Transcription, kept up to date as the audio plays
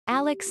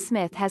Alex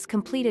Smith has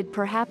completed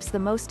perhaps the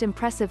most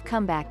impressive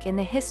comeback in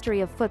the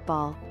history of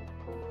football.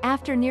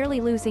 After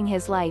nearly losing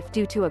his life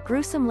due to a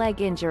gruesome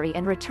leg injury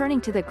and returning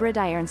to the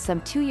gridiron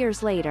some 2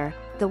 years later,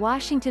 the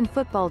Washington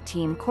football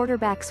team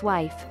quarterback's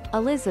wife,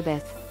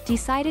 Elizabeth,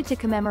 decided to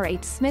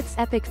commemorate Smith's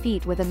epic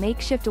feat with a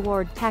makeshift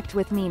award packed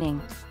with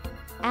meaning.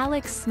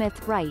 Alex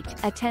Smith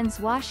Wright attends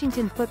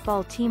Washington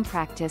football team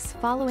practice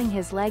following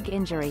his leg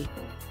injury.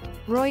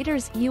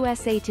 Reuters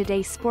USA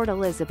Today Sport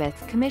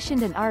Elizabeth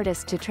commissioned an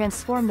artist to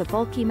transform the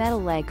bulky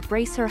metal leg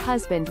brace her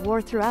husband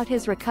wore throughout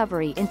his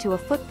recovery into a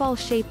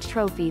football-shaped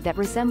trophy that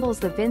resembles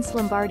the Vince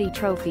Lombardi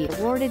Trophy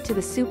awarded to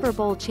the Super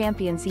Bowl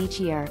champions each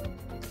year.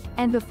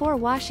 And before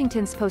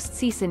Washington's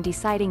postseason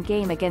deciding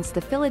game against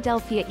the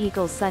Philadelphia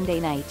Eagles Sunday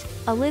night,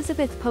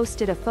 Elizabeth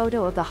posted a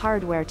photo of the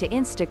hardware to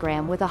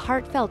Instagram with a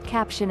heartfelt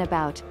caption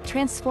about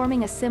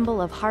transforming a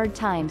symbol of hard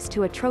times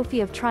to a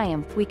trophy of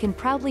triumph we can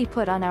proudly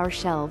put on our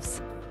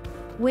shelves.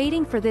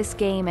 Waiting for this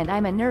game and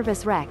I'm a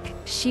nervous wreck,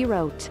 she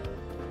wrote.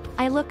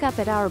 I look up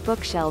at our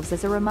bookshelves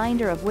as a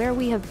reminder of where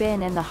we have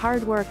been and the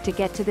hard work to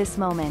get to this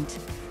moment.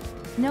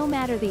 No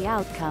matter the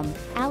outcome,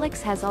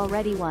 Alex has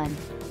already won.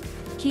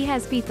 He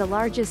has beat the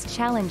largest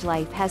challenge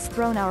life has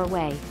thrown our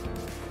way.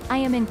 I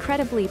am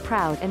incredibly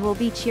proud and will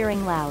be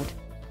cheering loud.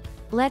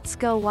 Let's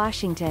go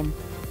Washington.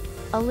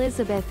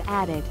 Elizabeth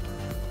added.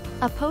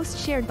 A post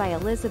shared by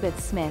Elizabeth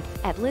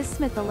Smith, at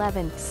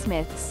LizSmith11,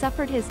 Smith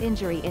suffered his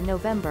injury in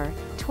November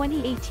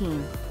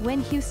 2018,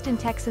 when Houston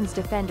Texans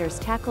defenders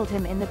tackled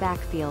him in the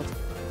backfield.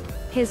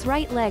 His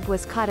right leg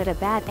was caught at a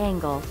bad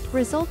angle,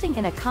 resulting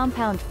in a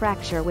compound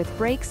fracture with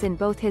breaks in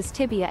both his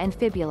tibia and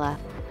fibula.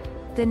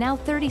 The now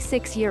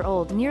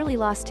 36-year-old nearly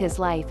lost his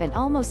life and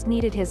almost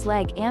needed his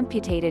leg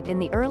amputated in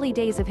the early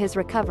days of his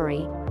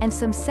recovery, and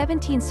some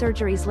 17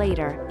 surgeries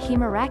later, he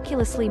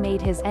miraculously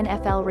made his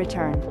NFL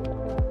return.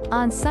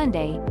 On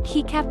Sunday,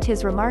 he kept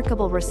his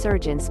remarkable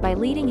resurgence by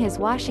leading his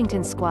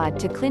Washington squad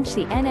to clinch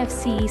the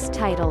NFC East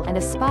title and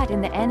a spot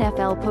in the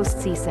NFL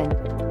postseason.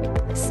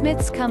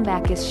 Smith's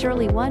comeback is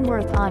surely one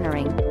worth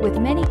honoring, with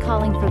many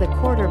calling for the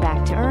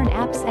quarterback to earn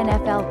AP's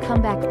NFL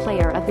Comeback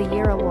Player of the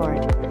Year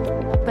award.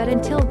 But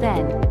until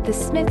then, the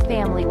Smith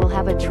family will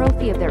have a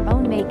trophy of their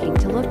own making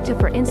to look to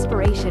for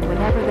inspiration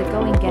whenever the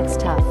going gets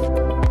tough.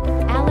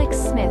 Alex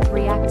Smith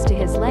reacts to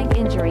his leg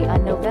injury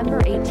on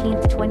November 18,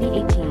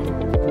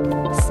 2018.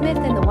 Smith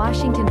and the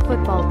Washington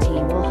football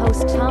team will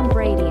host Tom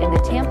Brady and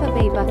the Tampa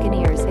Bay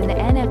Buccaneers in the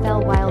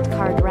NFL Wild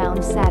Card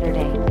round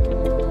Saturday.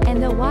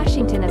 And though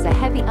Washington is a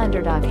heavy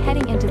underdog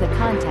heading into the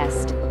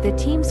contest, the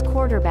team's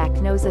quarterback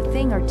knows a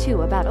thing or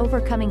two about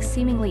overcoming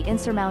seemingly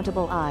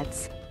insurmountable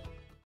odds.